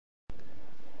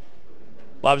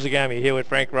Bob Zagami here with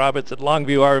Frank Roberts at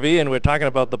Longview RV, and we're talking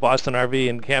about the Boston RV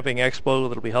and Camping Expo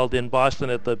that will be held in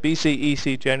Boston at the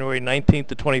BCEC January 19th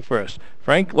to 21st.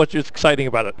 Frank, what's exciting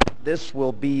about it? This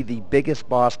will be the biggest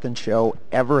Boston show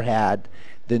ever had.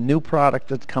 The new product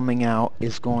that's coming out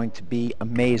is going to be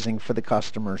amazing for the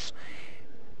customers.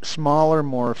 Smaller,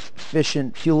 more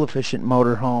efficient, fuel-efficient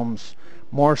motorhomes,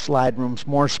 more slide rooms,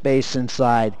 more space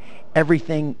inside,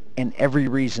 everything and every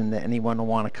reason that anyone will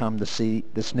want to come to see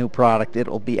this new product. It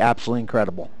will be absolutely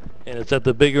incredible. And it's at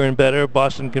the Bigger and Better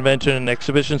Boston Convention and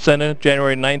Exhibition Center,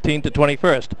 January 19th to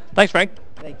 21st. Thanks, Frank.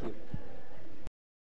 Thank you.